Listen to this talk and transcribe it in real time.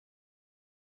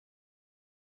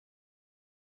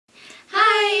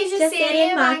Just Sandy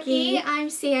and Maki. I'm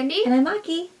Sandy. And I'm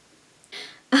Maki.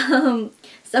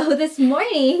 So this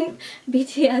morning,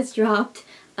 BTS dropped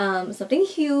something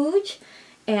huge.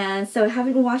 And so I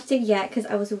haven't watched it yet because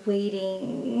I was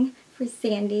waiting for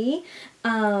Sandy.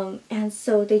 And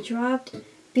so they dropped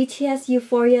BTS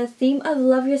Euphoria theme of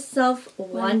Love Yourself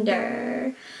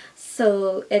Wonder.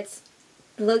 So it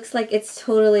looks like it's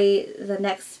totally the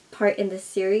next part in the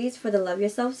series for the Love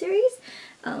Yourself series.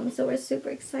 So we're super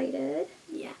excited.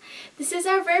 Yeah. This is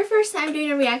our very first time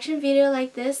doing a reaction video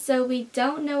like this, so we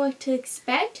don't know what to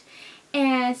expect.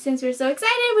 And since we're so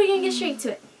excited, we're going to get straight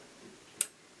to it.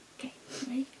 Okay,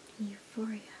 ready?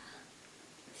 Euphoria.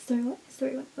 Story one?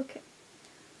 Story one. Okay.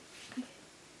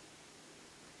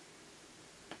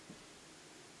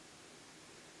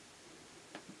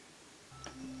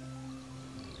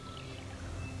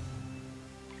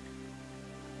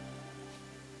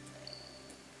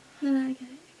 No, I get it.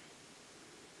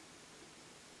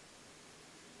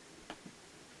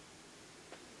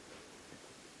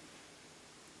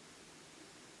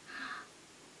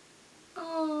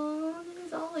 Oh, this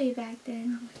is all the way back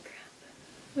then. Oh my crap.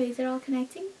 Wait, is it all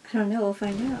connecting? I don't know. We'll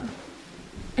find out.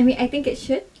 I mean, I think it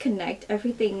should connect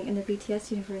everything in the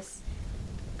BTS universe.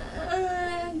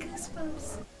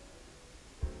 Goosebumps.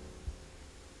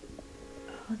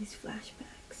 All these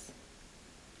flashbacks.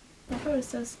 That part was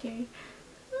so scary.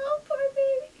 Oh, poor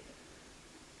baby.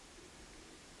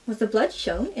 Was the blood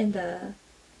shown in the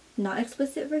not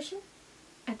explicit version?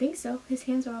 I think so. His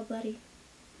hands are all bloody.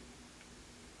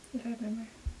 If I remember.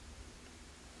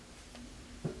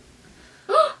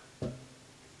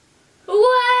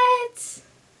 What?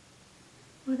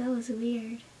 Oh, that was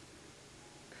weird.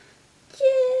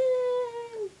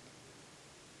 Jin!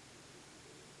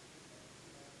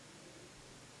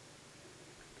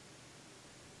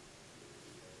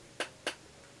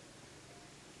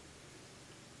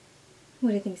 What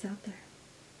do you think's out there?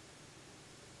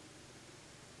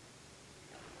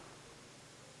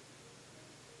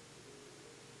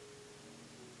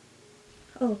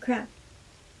 Oh crap.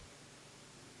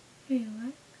 Wait,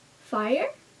 what? Fire?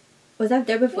 Was that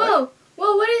there before? Whoa!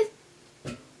 Whoa, what is...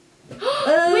 Wait,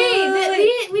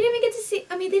 we didn't even get to see...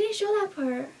 I mean, they didn't show that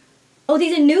part. Oh,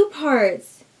 these are new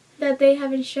parts! That they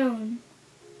haven't shown.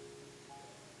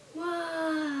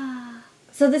 Wow.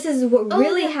 So this is what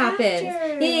really happens.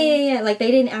 After. Yeah. Like, they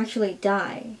didn't actually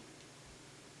die.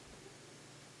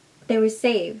 They were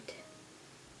saved.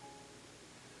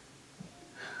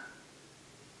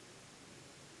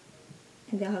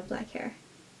 And they all have black hair.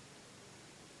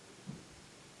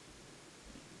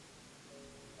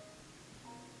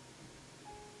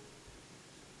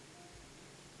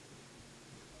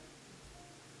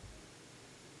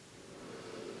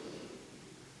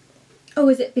 Oh,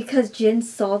 is it because Jin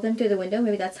saw them through the window?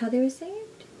 Maybe that's how they were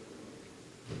saved?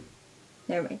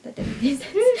 Never mind, that didn't make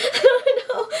sense. I don't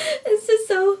know. It's just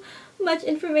so much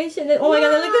information. Oh my god,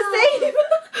 they look the same!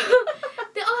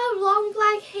 They all have long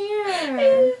black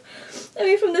hair. I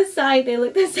mean, from the side, they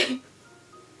look the same.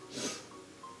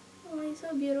 Oh, he's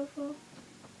so beautiful.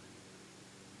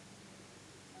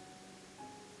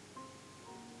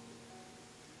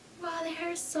 Wow, their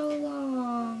hair is so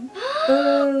long.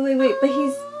 Oh, wait, but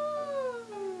he's...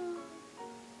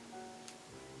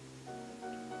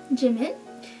 Jimin?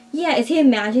 Yeah, is he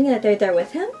imagining that they're there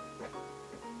with him?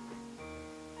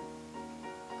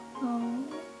 Oh.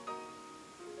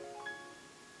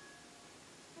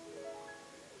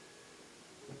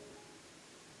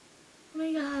 Oh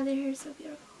my god, their hair is so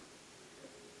beautiful.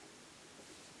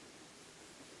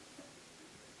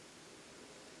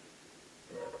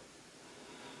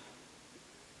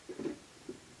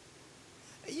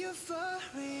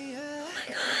 Euphoria.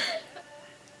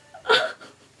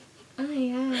 Oh my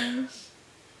gosh.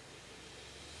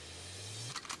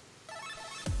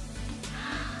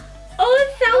 Oh, it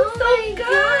sounds so good!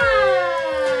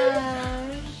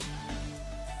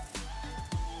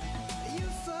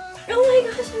 Oh my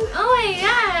gosh! Oh my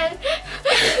god!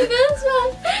 This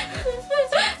one! This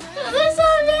is so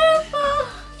beautiful!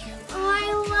 Oh, I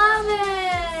love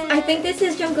it! I think this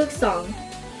is Jungkook's song.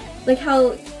 Like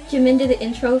how Jimin did the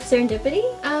intro of Serendipity?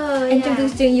 Oh, and yeah.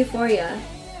 Jungkook's doing Euphoria.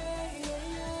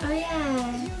 Oh,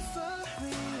 yeah.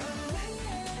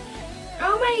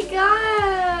 Oh my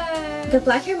god! The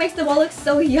black hair makes them all look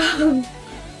so young.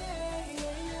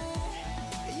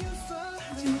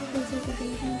 Jungkook looks like a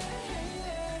baby.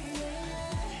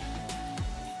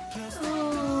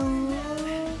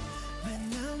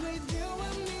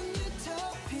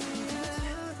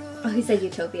 Oh, he said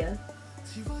Utopia.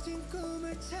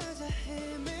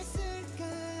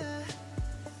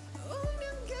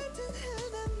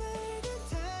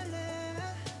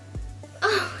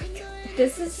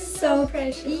 This is so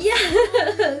precious.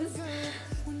 Yes.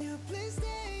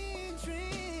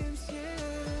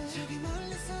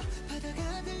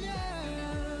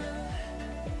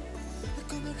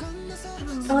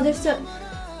 Oh, there's so.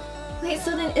 Wait,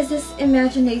 so then is this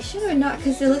imagination or not?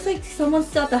 Because it looks like someone's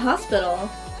still at the hospital.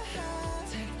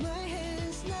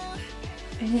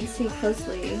 I didn't see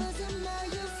closely. I'm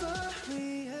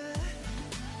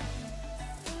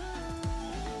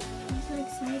so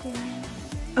excited.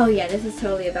 Oh yeah, this is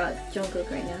totally about Jungkook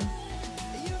right now.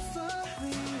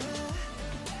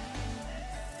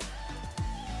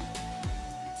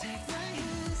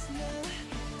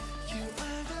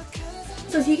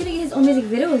 So is he gonna get his own music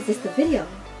video or is this the video?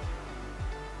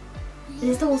 Is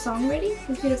this the whole song already?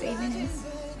 This video's 8 minutes.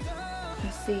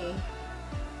 Let's see.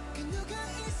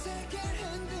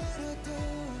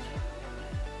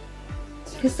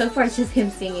 Because so far it's just him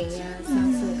singing. Yeah, it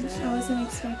sounds so good. I wasn't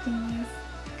expecting this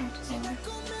at all.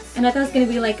 And I thought it was gonna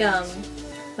be like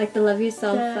the Love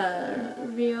Yourself. The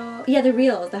real. Yeah, the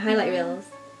reels, the highlight reels.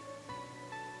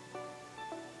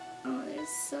 Oh, they're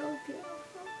so beautiful.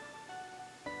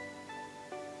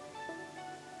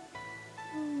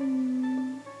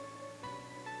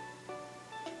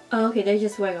 Oh, okay, they're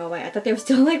just wearing all white. I thought they were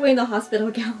still like wearing the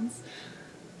hospital gowns.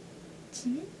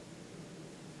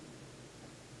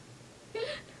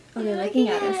 Oh, they're looking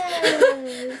at us.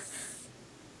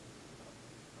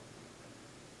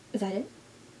 Is that it?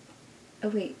 Oh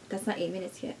wait, that's not 8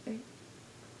 minutes yet. Right?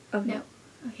 Oh No.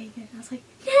 Okay, good. I was like,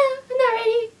 no, I'm not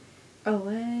ready. Oh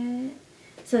what?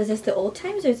 So is this the old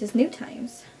times or is this new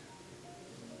times?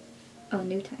 Oh,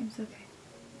 new times. Okay.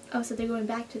 Oh, so they're going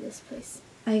back to this place.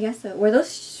 I guess so. Were those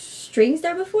strings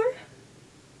there before?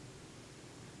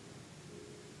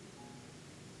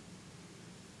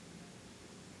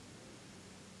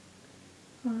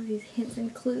 All these hints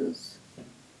and clues.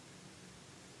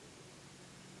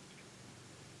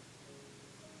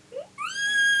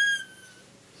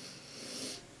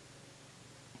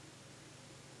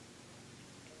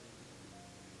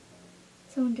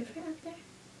 Someone different up there?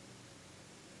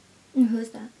 And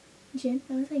who's that? Jin?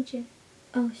 That looks like Jin.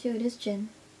 Oh shoot, it is Jin.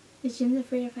 Is Jin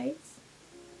afraid of heights?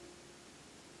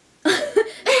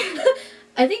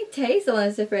 I think Tae's the one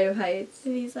that's afraid of heights.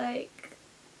 And he's like...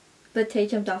 But Tae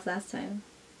jumped off last time.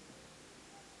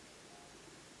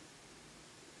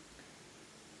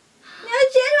 No,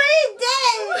 Jin, what are you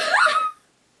doing?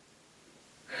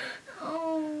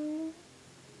 Oh.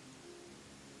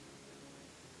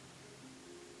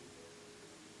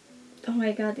 Oh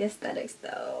my god, the aesthetics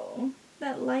though.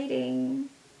 That lighting.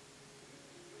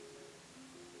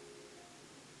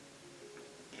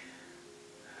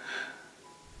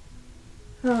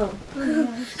 Oh,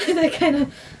 that kind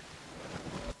of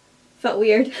felt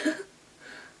weird.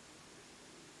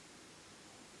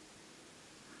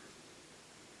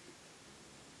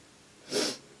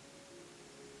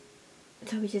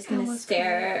 So we're just gonna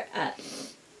stare at.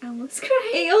 I almost cried.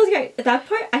 I almost cried. That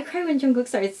part, I cried when Jungkook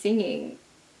started singing.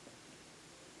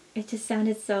 It just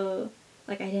sounded so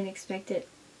like I didn't expect it.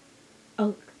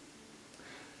 Oh.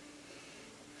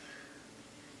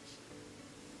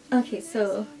 Okay,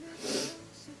 so.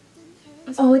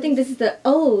 Oh, I think this is the.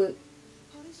 Oh,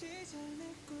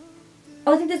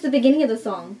 I think this is the beginning of the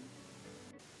song.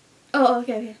 Oh,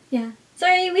 okay, okay. Yeah.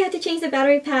 Sorry, we had to change the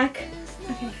battery pack.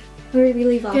 Okay. Where did we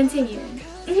leave off? Continue.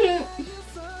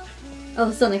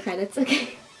 Oh, still in the credits.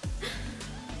 Okay.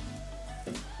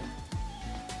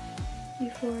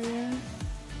 Euphoria.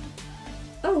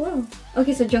 Oh, wow.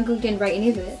 Okay, so Jungkook didn't write any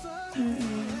of it.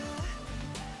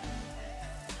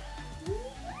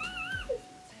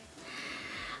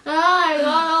 Oh my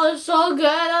god, that was so good.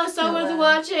 That was so Oh, worth wow.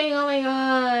 watching. Oh my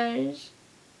gosh.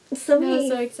 So That was many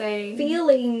so exciting.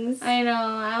 feelings. I know.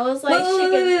 I was like,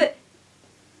 Wait.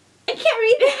 I can't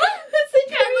read it. It's the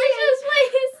translations,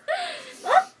 please.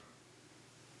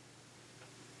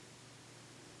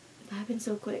 That happened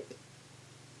so quick.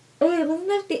 Oh wait, wasn't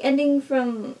that the ending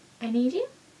from I Need You?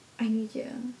 I Need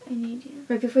You? I Need You.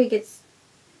 Right before he gets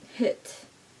hit.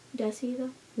 Does he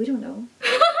though? We don't know.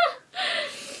 Oh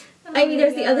I mean, my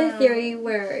there's the other God. theory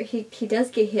where he does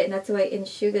get hit, and that's why in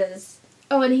Suga's.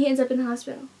 Oh, and he ends up in the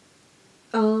hospital.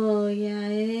 Oh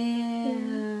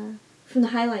yeah. From the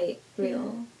highlight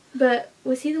reel. But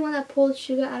was he the one that pulled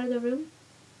Suga out of the room?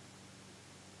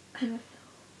 I don't know.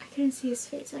 I couldn't see his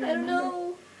face. I don't remember.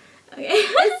 know. Okay.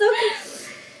 It's okay.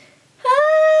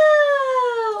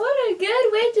 Ah, what a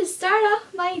good way to start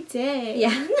off my day.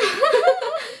 Yeah.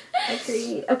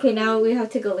 Agreed. Okay, now we have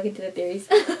to go look into the theories.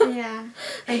 Yeah.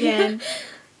 Again.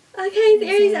 Okay,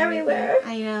 theories everywhere.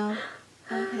 I know.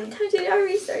 Okay. Time to do our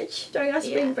research during our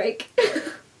spring break.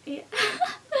 Yeah.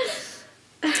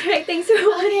 Alright Alright, thanks for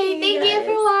watching. Okay, thank you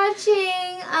for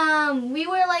watching. We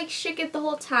were like shook it the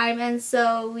whole time, and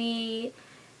so we're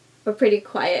pretty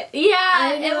quiet.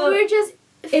 Yeah, and we were just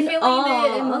feeling awe.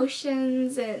 the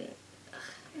emotions, and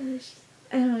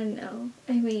I don't know.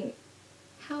 I mean,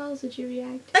 how else would you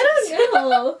react? I don't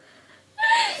know.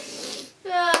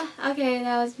 Okay,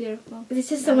 that was beautiful. There's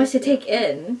just so much to take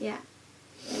in. Yeah.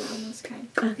 I almost cried.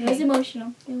 Okay. It was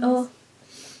emotional.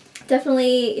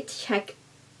 Definitely check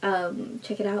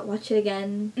it out. Watch it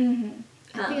again.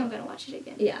 I think I'm gonna watch it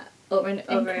again. Yeah, over and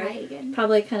over. Cry again.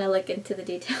 Probably kind of look into the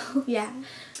details. Yeah.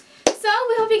 So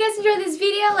we hope you guys enjoyed this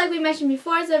video. Like we mentioned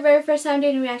before, it's our very first time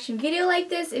doing a reaction video like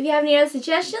this. If you have any other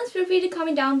suggestions, feel free to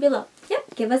comment down below.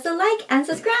 Yep. Give us a like and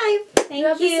subscribe. Thank you. We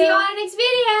hope to see you on our next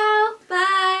video.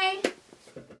 Bye.